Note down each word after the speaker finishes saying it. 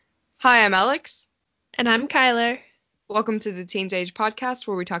Hi, I'm Alex. And I'm Kyler. Welcome to the Teens Age podcast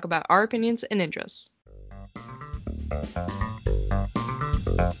where we talk about our opinions and interests.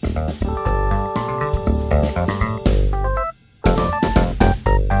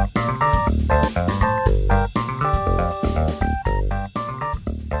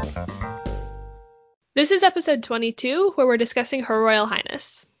 This is episode 22, where we're discussing Her Royal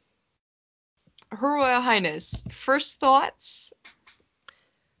Highness. Her Royal Highness, first thoughts?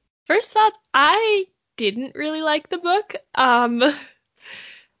 First thoughts, I didn't really like the book. I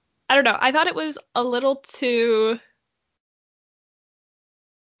don't know. I thought it was a little too...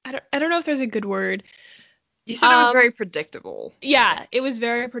 I don't know if there's a good word. You said it was very predictable. Yeah, it was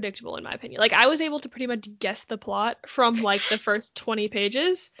very predictable in my opinion. Like, I was able to pretty much guess the plot from, like, the first 20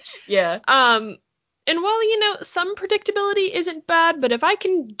 pages. Yeah. And while, some predictability isn't bad, but if I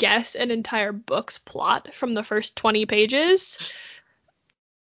can guess an entire book's plot from the first 20 pages,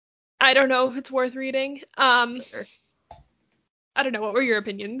 I don't know if it's worth reading. Sure. I don't know. What were your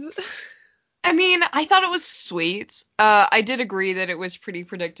opinions? I mean, I thought it was sweet. I did agree that it was pretty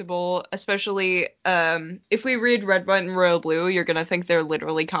predictable, especially if we read Red Button Royal Blue, you're gonna think they're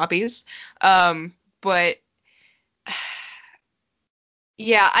literally copies. But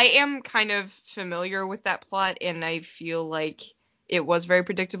yeah, I am kind of familiar with that plot, and I feel like it was very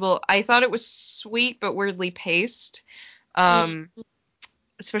predictable. I thought it was sweet but weirdly paced,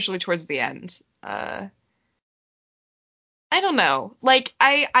 especially towards the end. I don't know. Like,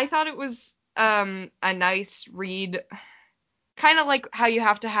 I thought it was a nice read, kind of like how you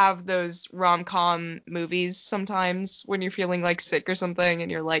have to have those rom-com movies sometimes when you're feeling like sick or something,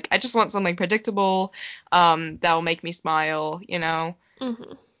 and you're like, I just want something predictable, that'll make me smile, you know.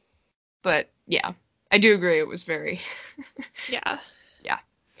 Mm-hmm. But yeah, I do agree it was very Yeah. yeah,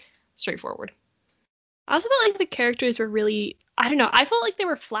 straightforward. I also felt like the characters were really, I don't know, I felt like they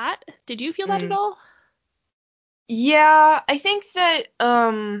were flat. Did you feel that at all? Yeah, I think that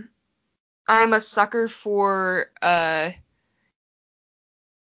I'm a sucker for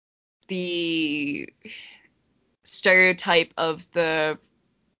the stereotype of the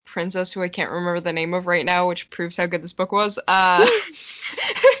princess who I can't remember the name of right now, which proves how good this book was. Laura,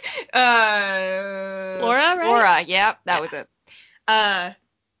 right? Laura, yeah, that was it. I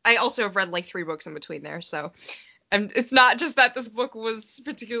also have read like 3 books in between there, so it's not just that this book was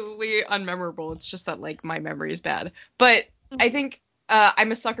particularly unmemorable, it's just that like my memory is bad. But I think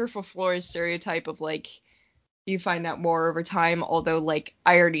I'm a sucker for Flora's stereotype of like you find out more over time, although like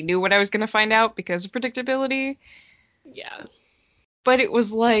I already knew what I was gonna find out because of predictability. Yeah. But it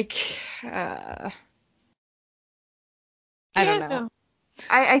was like I don't Yeah, know. no.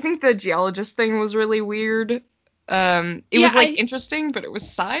 I think the geologist thing was really weird. It Yeah, was like interesting, but it was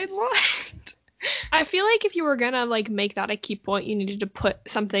sidelined. I feel like if you were gonna like make that a key point, you needed to put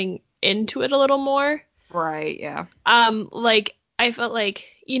something into it a little more. Right, yeah. Like I felt like,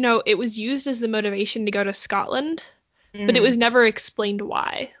 it was used as the motivation to go to Scotland, but it Hmm. was never explained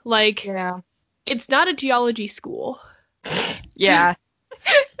why. Like, Yeah. it's not a geology school. Yeah.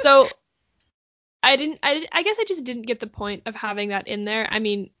 So I guess I just didn't get the point of having that in there. I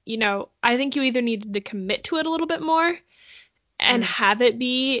mean, I think you either needed to commit to it a little bit more and Mm, have it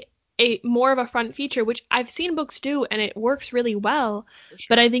be a more of a front feature, which I've seen books do and it works really well, for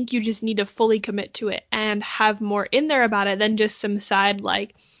but sure. I think you just need to fully commit to it and have more in there about it than just some side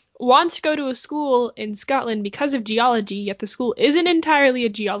like wants to go to a school in Scotland because of geology, yet the school isn't entirely a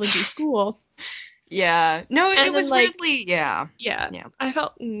geology school. Yeah. No, it And then was like, weirdly, yeah. yeah, Yeah. I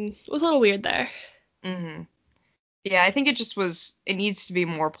felt it was a little weird there. Hmm. Yeah, I think it needs to be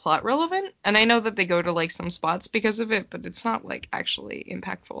more plot relevant. And I know that they go to like some spots because of it, but it's not like actually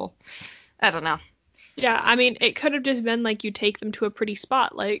impactful. I don't know. Yeah, I mean, it could have just been like you take them to a pretty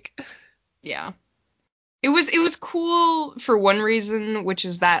spot, like. Yeah. It was cool for one reason, which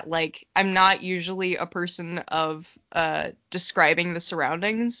is that like I'm not usually a person of describing the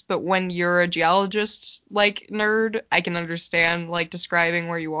surroundings, but when you're a geologist like nerd, I can understand like describing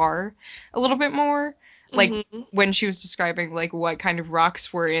where you are a little bit more. Like Mhm. when she was describing like what kind of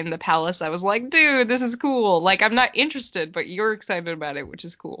rocks were in the palace, I was like, dude, this is cool. Like I'm not interested, but you're excited about it, which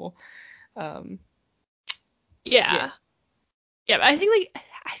is cool. Um, yeah, Yeah. Yeah, but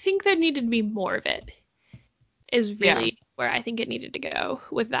I think there needed to be more of it. Is yeah, really where I think it needed to go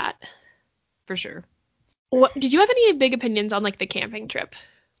with that. for sure. What did you have any big opinions on like the camping trip?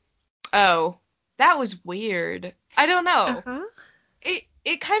 Oh, that was weird. I don't know. Uh-huh.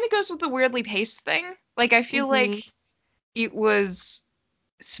 It kind of goes with the weirdly paced thing. Like I feel like Mhm. it was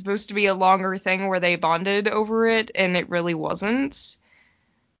supposed to be a longer thing where they bonded over it, and it really wasn't.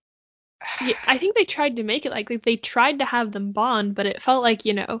 Yeah, I think they tried to make it like they tried to have them bond, but it felt like,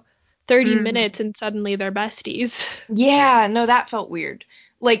 30 minutes and suddenly they're besties. Yeah, no, that felt weird.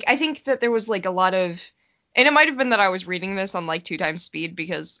 Like, I think that there was like a lot of, and it might have been that I was reading this on like 2 times speed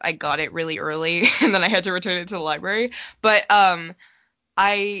because I got it really early and then I had to return it to the library. But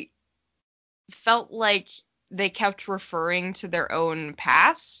I felt like they kept referring to their own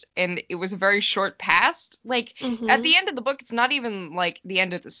past, and it was a very short past. Like, at the end of the book, it's not even like the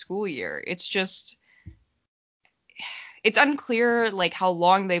end of the school year. It's just, it's unclear like how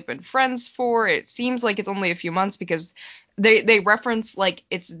long they've been friends for. It seems like it's only a few months because they reference like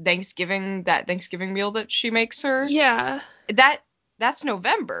it's Thanksgiving, that Thanksgiving meal that she makes her. Yeah. That's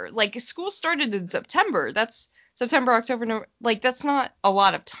November. Like, school started in September. That's September, October, no, like that's not a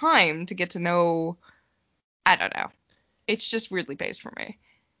lot of time to get to know. I don't know. It's just weirdly paced for me.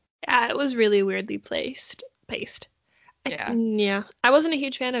 Yeah, it was really weirdly paced. Yeah. Yeah. I wasn't a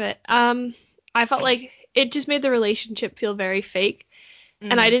huge fan of it. I felt like it just made the relationship feel very fake.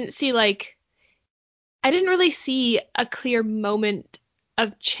 And I didn't really see a clear moment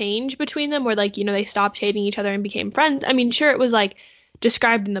of change between them where like, they stopped hating each other and became friends. I mean, sure, it was like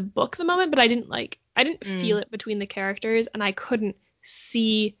described in the book the moment, but I didn't feel it between the characters, and I couldn't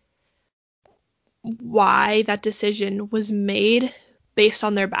see why that decision was made based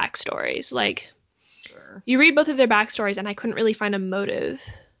on their backstories. Like, Sure. you read both of their backstories, and I couldn't really find a motive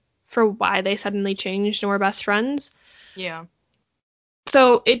for why they suddenly changed and were best friends. Yeah.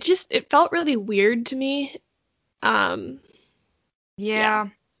 So it felt really weird to me. Yeah.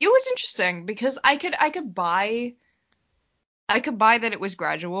 It was interesting because I could buy that it was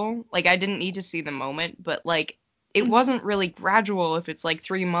gradual. Like, I didn't need to see the moment, but like it wasn't really gradual if it's like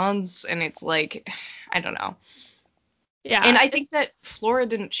 3 months and it's like, I don't know. Yeah. And I think that Flora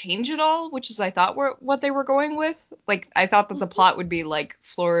didn't change at all, which is I thought were what they were going with. Like, I thought that the plot would be like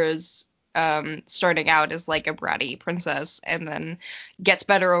Flora's starting out as like a bratty princess and then gets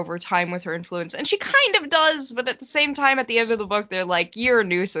better over time with her influence. And she kind of does, but at the same time at the end of the book they're like, you're a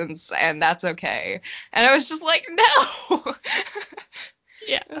nuisance and that's okay. And I was just like, no.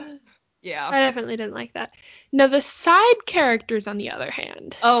 Yeah. Yeah. I definitely didn't like that. Now, the side characters, on the other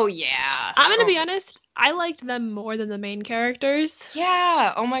hand. Oh yeah. I'm gonna be honest, I liked them more than the main characters.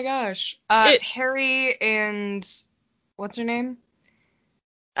 Yeah. Oh my gosh. Harry and what's her name?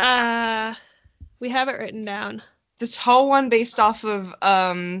 We have it written down. The tall one based off of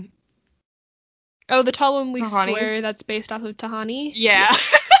Oh, the tall one, we Tahani. swear that's based off of Tahani? Yeah.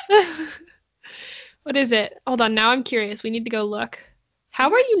 What is it? Hold on, now I'm curious. We need to go look.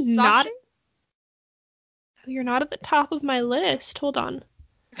 How are you not? Oh, you're not at the top of my list. Hold on.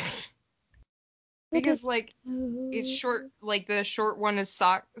 Because like it's short, like the short one is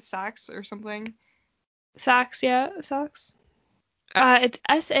Sax or something. Sax, yeah, Sax. It's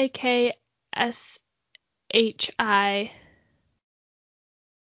Sakshi.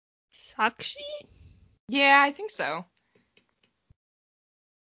 Sakshi? Yeah, I think so.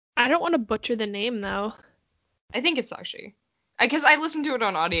 I don't want to butcher the name though. I think it's Sakshi. Because I listened to it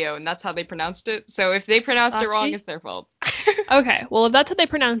on audio and that's how they pronounced it. So if they pronounced it wrong, it's their fault. Okay, well if that's how they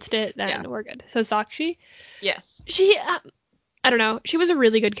pronounced it, then we're good. So Sakshi? Yes. She, I don't know. She was a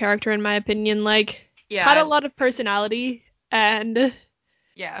really good character in my opinion. Like, had a lot of personality, and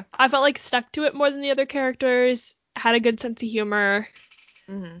yeah, I felt like stuck to it more than the other characters. Had a good sense of humor.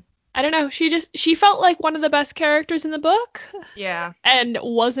 I don't know. She felt like one of the best characters in the book. Yeah. And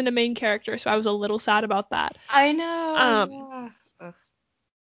wasn't a main character, so I was a little sad about that. I know.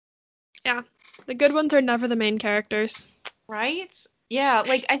 Yeah. The good ones are never the main characters. Right? Yeah,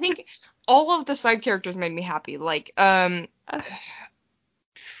 like I think all of the side characters made me happy. Like, God,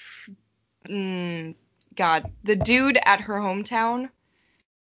 the dude at her hometown.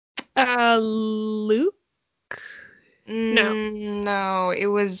 Luke? No, it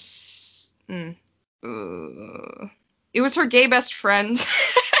was. It was her gay best friend.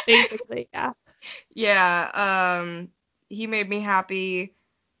 Basically, yeah. Yeah. He made me happy.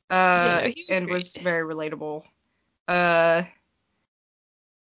 And was very relatable. And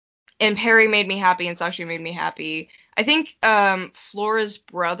Perry made me happy, and Sakshi made me happy. I think Flora's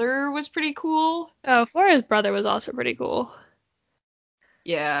brother was pretty cool. Oh, Flora's brother was also pretty cool.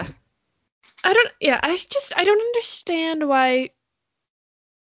 Yeah. I don't understand why.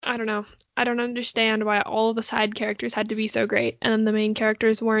 I don't know. I don't understand why all of the side characters had to be so great, and then the main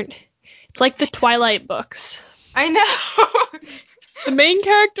characters weren't. It's like the Twilight books. I know. The main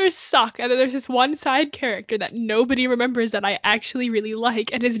characters suck, and then there's this one side character that nobody remembers that I actually really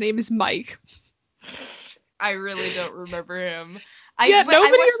like, and his name is Mike. I really don't remember him. Nobody I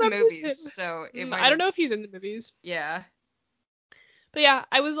watched the remembers movies, him. so I don't know if he's in the movies. Yeah. But yeah,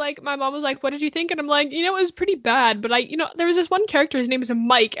 I was like, my mom was like, what did you think? And I'm like, it was pretty bad, but there was this one character, his name is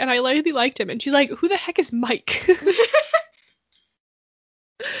Mike, and I really liked him. And she's like, who the heck is Mike?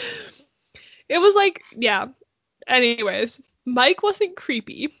 It was like, yeah. Anyways, Mike wasn't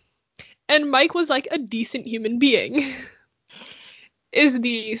creepy, and Mike was like a decent human being, is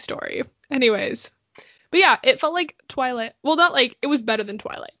the story. Anyways. But yeah, it felt like Twilight. Well, not like, it was better than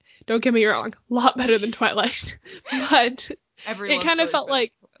Twilight. Don't get me wrong. A lot better than Twilight. But Every it love kind of story's felt better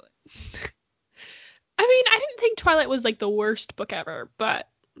like, than Twilight. I mean, I didn't think Twilight was like the worst book ever, but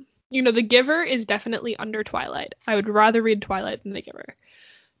The Giver is definitely under Twilight. I would rather read Twilight than The Giver.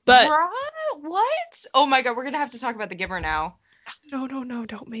 But What? Oh my god, we're gonna have to talk about The Giver now. no,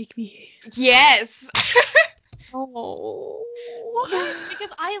 don't make me. Yes. Oh. Yes,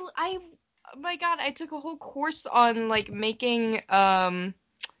 because oh my god, I took a whole course on like making a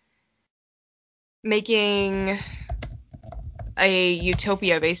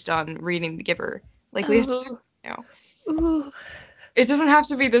utopia based on reading The Giver. Like we have to talk now. Ooh. It doesn't have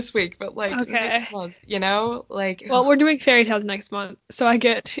to be this week, but like Okay. next month, Like Well, we're doing fairy tales next month, so I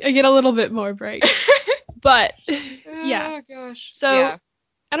get a little bit more break. But yeah. Oh gosh. So Yeah.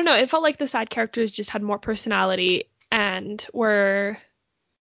 I don't know, it felt like the side characters just had more personality and were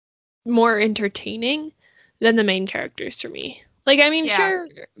more entertaining than the main characters for me. Like, I mean, Yeah. sure,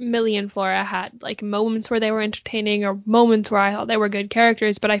 Millie and Flora had like moments where they were entertaining or moments where I thought they were good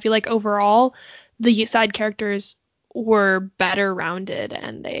characters, but I feel like overall the side characters were better rounded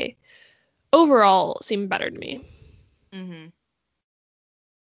and they overall seemed better to me. Mm-hmm.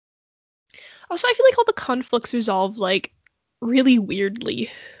 Also, I feel like all the conflicts resolved like really weirdly.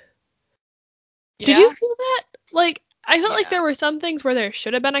 Yeah. Did you feel that? Like, I felt like Yeah. there were some things where there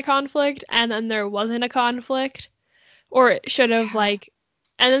should have been a conflict and then there wasn't a conflict. Or it should have and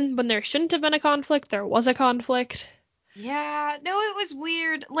then when there shouldn't have been a conflict, there was a conflict. Yeah. No, it was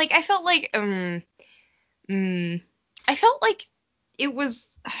weird. Like I felt like I felt like it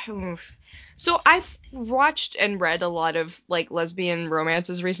was so I've watched and read a lot of like lesbian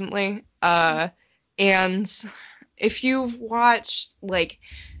romances recently. And if you've watched like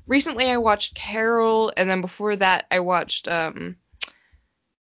recently I watched Carol and then before that I watched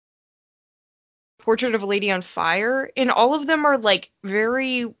Portrait of a Lady on Fire, and all of them are like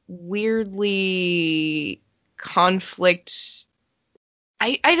very weirdly conflict.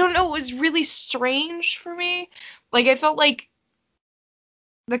 I don't know, it was really strange for me. Like I felt like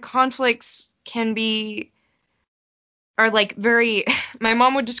the conflicts are like very my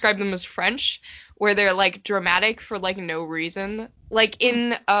mom would describe them as French, where they're like dramatic for like no reason. Like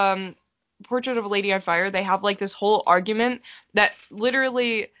in Portrait of a Lady on Fire, they have like this whole argument that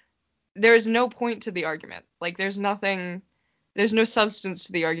literally there's no point to the argument. Like there's no substance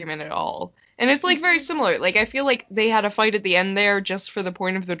to the argument at all. And it's like very similar. Like I feel like they had a fight at the end there just for the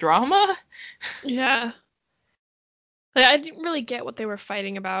point of the drama. Yeah. Like, I didn't really get what they were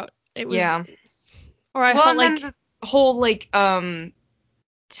fighting about. It was Yeah. or I Well, felt and like then the whole like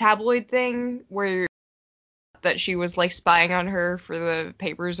tabloid thing where that she was like spying on her for the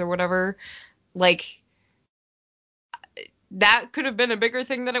papers or whatever. Like that could have been a bigger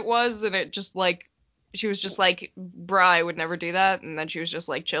thing than it was, and it just like she was just like, bruh, I would never do that, and then she was just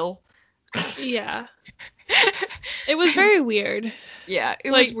like chill. yeah. It was very weird. Yeah,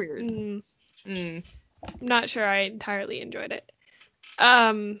 it Like, was weird. I'm not sure I entirely enjoyed it.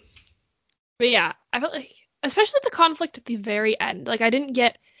 But yeah, I felt like especially the conflict at the very end. Like I didn't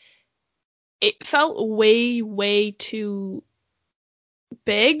get it felt way, way too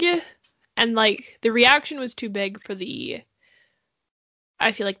big. And like the reaction was too big for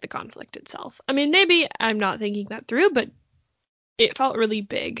I feel like the conflict itself. I mean, maybe I'm not thinking that through, but it felt really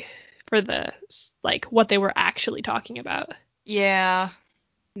big for like what they were actually talking about. Yeah.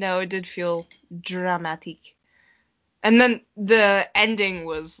 No, it did feel dramatic. And then the ending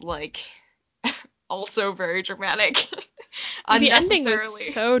was like also very dramatic. The ending was Unnecessarily.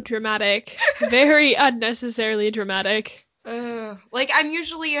 so dramatic, very unnecessarily dramatic. Like I'm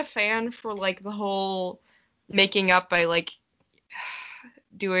usually a fan for like the whole making up by like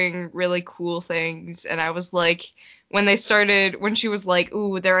doing really cool things, and I was like when she was like,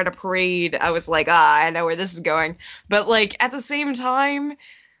 ooh, they're at a parade, I was like, I know where this is going. But like at the same time,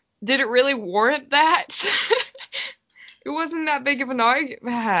 did it really warrant that? It wasn't that big of an argument.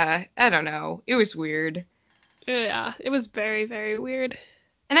 I don't know. It was weird. Yeah, it was very, very weird.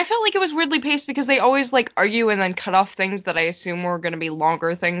 And I felt like it was weirdly paced because they always like argue and then cut off things that I assume were going to be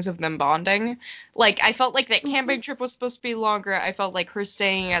longer things of them bonding. Like I felt like that camping trip was supposed to be longer. I felt like her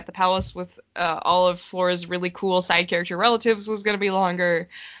staying at the palace with all of Flora's really cool side character relatives was going to be longer.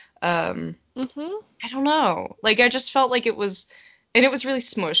 I don't know. Like I just felt like it was And it was really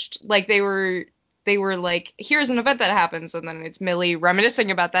smushed. Like they were like, here's an event that happens, and then it's Millie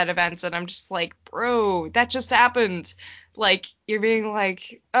reminiscing about that event, and I'm just like, bro, that just happened. Like, you're being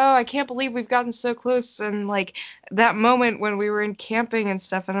like, oh, I can't believe we've gotten so close, and like that moment when we were in camping and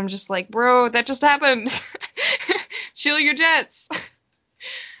stuff, and I'm just like, bro, that just happened. Chill your jets.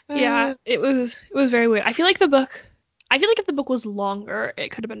 Yeah, it was very weird. I feel like if the book was longer, it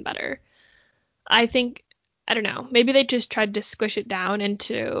could have been better. I think I don't know, maybe they just tried to squish it down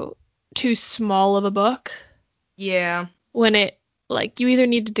into too small of a book Yeah. when it like you either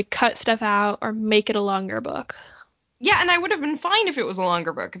needed to cut stuff out or make it a longer book. Yeah, and I would have been fine if it was a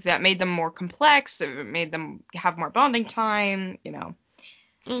longer book, if that made them more complex, if it made them have more bonding time, you know.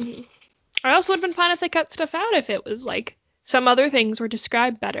 hmm I also would have been fine if they cut stuff out if it was like some other things were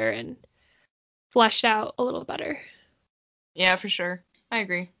described better and fleshed out a little better. Yeah, for sure. I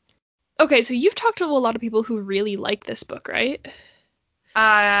agree. Okay, so you've talked to a lot of people who really like this book, right?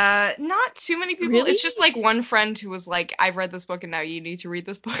 Not too many people. Really? It's just like one friend who was like, I've read this book and now you need to read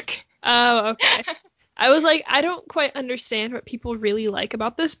this book. Oh, okay. I was like, I don't quite understand what people really like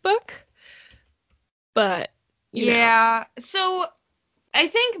about this book, but Yeah. So I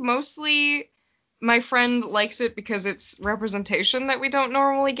think mostly my friend likes it because it's representation that we don't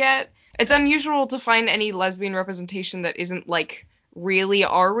normally get. It's unusual to find any lesbian representation that isn't like really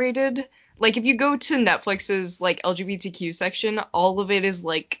R-rated. Like if you go to Netflix's like LGBTQ section, all of it is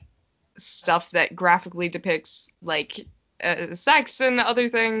like stuff that graphically depicts like sex and other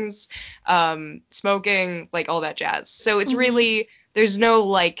things, smoking, like all that jazz. So it's Mhm. really there's no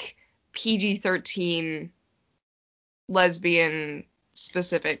like PG-13 lesbian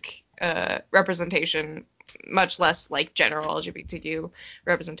specific representation, much less like general LGBTQ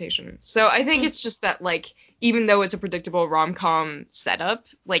representation. So I think it's just that like even though it's a predictable rom-com setup,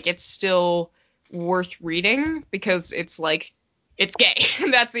 like it's still worth reading because it's like it's gay.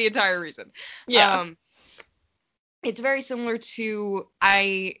 That's the entire reason. Yeah, Um, it's very similar to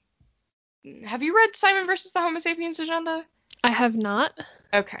I have you read Simon versus the Homo Sapiens Agenda? I have not.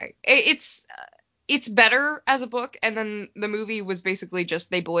 Okay. It's better as a book, and then the movie was basically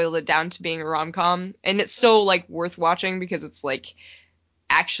just they boiled it down to being a rom-com, and it's still like worth watching because it's like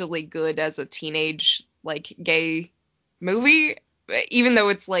actually good as a teenage like gay movie, even though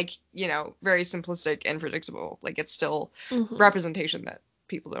it's like, you know, very simplistic and predictable. Like it's still hmm representation that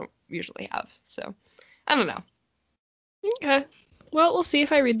people don't usually have. So, I don't know. Okay. Well, we'll see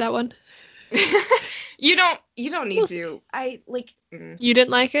if I read that one. You don't need We'll see. to. I like You didn't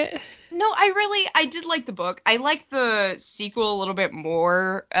like it? No, I did like the book. I like the sequel a little bit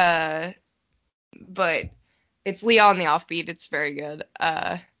more, but it's Leon the Offbeat. It's very good.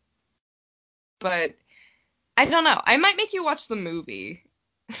 But I don't know. I might make you watch the movie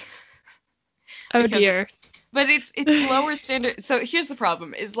Oh because dear. it's lower standard. So here's the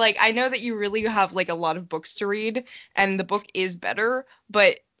problem: is like I know that you really have like a lot of books to read, and the book is better,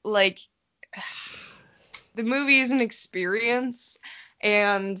 but like the movie is an experience,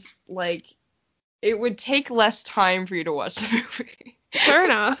 and like it would take less time for you to watch the movie. Fair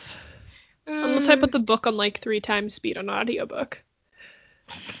enough. Unless I Uh, put the book on like 3 times speed on audiobook.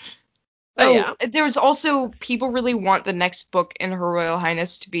 But Oh, yeah. there's also people really want the next book in Her Royal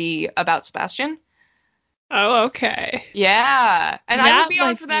Highness to be about Sebastian. Oh, okay. Yeah, and I would That be on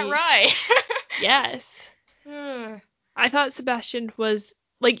might for that be. ride. Yes. Uh, I thought Sebastian was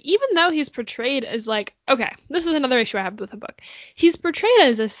like, even though he's portrayed as like, okay, this is another issue I have with the book. He's portrayed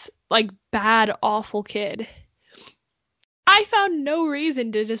as this like bad, awful kid. I found no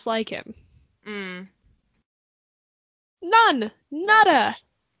reason to dislike him. mm. None. Nada.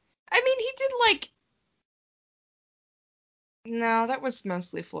 I mean, he did like. No, that was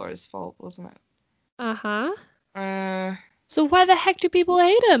mostly Flora's fault, wasn't it? Uh-huh. Uh, So why the heck do people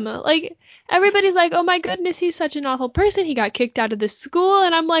hate him? Like, everybody's like, oh my goodness, he's such an awful person. He got kicked out of this school.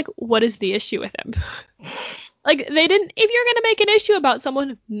 And I'm like, what is the issue with him? Like, they didn't, if you're going to make an issue about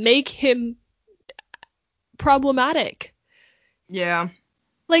someone, make him problematic. yeah.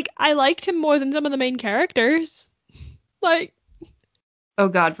 Like, I liked him more than some of the main characters. Like, Oh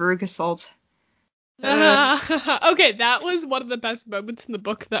God, Veruca Salt. Uh. okay, that was one of the best moments in the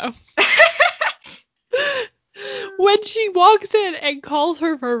book, though. When she walks in and calls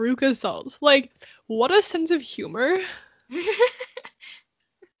her Veruca Salt. Like, what a sense of humor.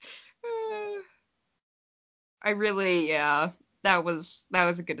 I really, yeah, that was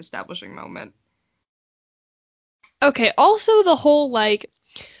a good establishing moment. Okay, also the whole, like,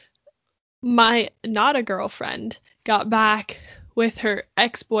 my not a girlfriend got back with her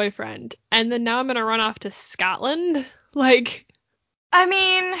ex-boyfriend, and then now I'm gonna run off to Scotland. Like, I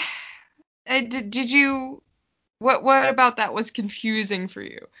mean, did you? What about that was confusing for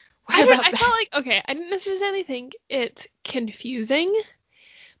you? What I about that? felt like, okay, I didn't necessarily think it's confusing,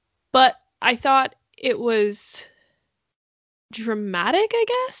 but I thought it was dramatic, I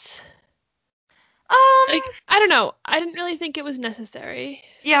guess. Like, I don't know. I didn't really think it was necessary.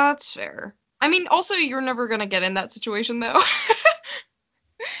 Yeah, that's fair. I mean, also, you're never gonna get in that situation, though.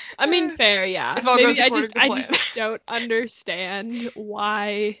 I mean, fair, yeah. If all Maybe goes according to I plan. just don't understand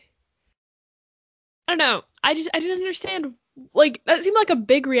why. I don't know. I didn't understand. Like, that seemed like a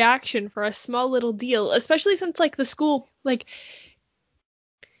big reaction for a small little deal, especially since, like, the school, like,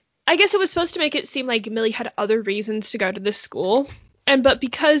 I guess it was supposed to make it seem like Millie had other reasons to go to this school. But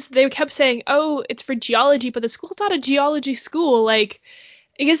because they kept saying, "Oh, it's for geology," but the school's not a geology school, like,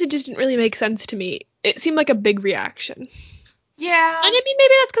 I guess it just didn't really make sense to me. It seemed like a big reaction. Yeah. And I mean,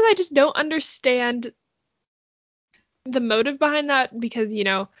 maybe that's because I just don't understand the motive behind that because,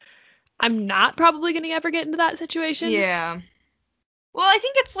 I'm not probably going to ever get into that situation. Yeah. Well, I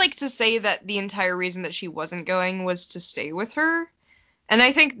think it's like to say that the entire reason that she wasn't going was to stay with her. And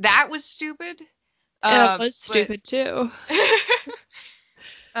I think that was stupid. It was But stupid too.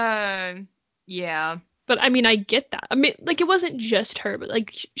 uh, yeah. But I mean, I get that. I mean, like, it wasn't just her, but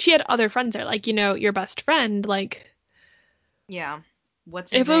like, she had other friends there, like, your best friend. Like, Yeah.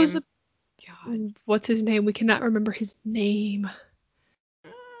 What's his if it was name? God. what's his name? We cannot remember his name.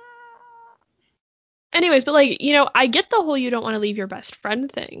 Anyways, but like, I get the whole you don't want to leave your best friend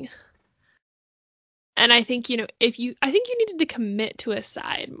thing. And I think, I think you needed to commit to a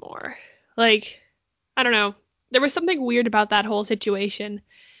side more. Like, I don't know. There was something weird about that whole situation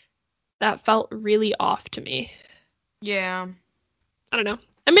that felt really off to me. Yeah. I don't know.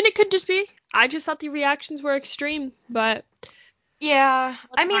 I mean, it could just be. I just thought the reactions were extreme, but Yeah.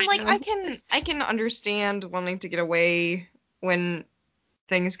 what I do mean, I like, know? I can understand wanting to get away when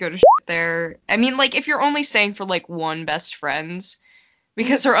things go to shit there. I mean, like, if you're only staying for like one best friend,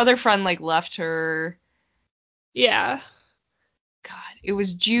 because her other friend like left her. Yeah. God, it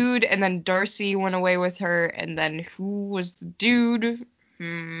was Jude, and then Darcy went away with her, and then who was the dude?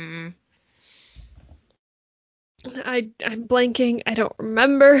 I'm blanking. I don't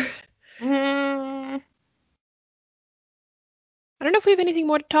remember. Hmm. I don't know if we have anything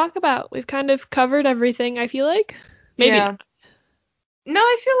more to talk about. We've kind of covered everything, I feel like. Maybe Yeah. not. No,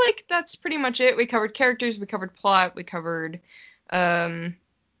 I feel like that's pretty much it. We covered characters, we covered plot, we covered um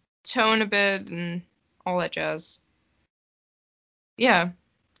tone a bit, and all that jazz. Yeah.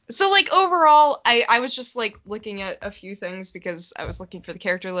 So like overall, I was just like looking at a few things because I was looking for the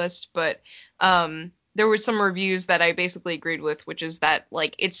character list, but there were some reviews that I basically agreed with, which is that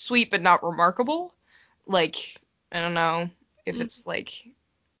like it's sweet but not remarkable. Like I don't know if Mm. it's like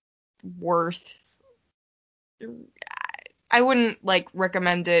worth. I wouldn't like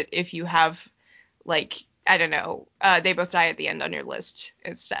recommend it if you have like I don't know, they both die at the end on your list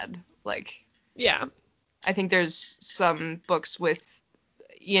instead. Like Yeah. I think there's some books with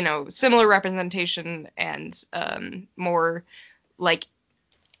similar representation and more like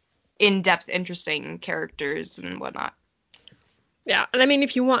in-depth, interesting characters and whatnot. Yeah. And I mean,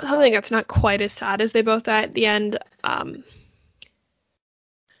 if you want something that's not quite as sad as they both die at the end,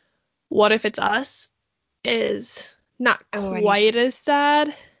 What If It's Us is not Oh, I need quite as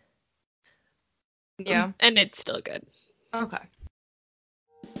sad, Yeah. and it's still good. Okay.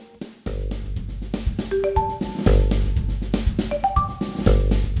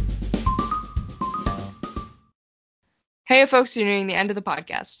 Hey, folks, you're nearing the end of the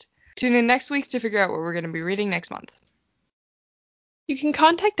podcast. Tune in next week to figure out what we're going to be reading next month. You can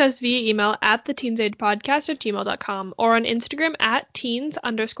contact us via email at theteensagepodcast@gmail.com or on Instagram at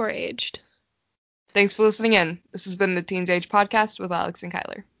teens_aged. Thanks for listening in. This has been the Teens Age Podcast with Alex and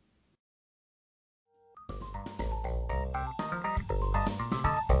Kyler.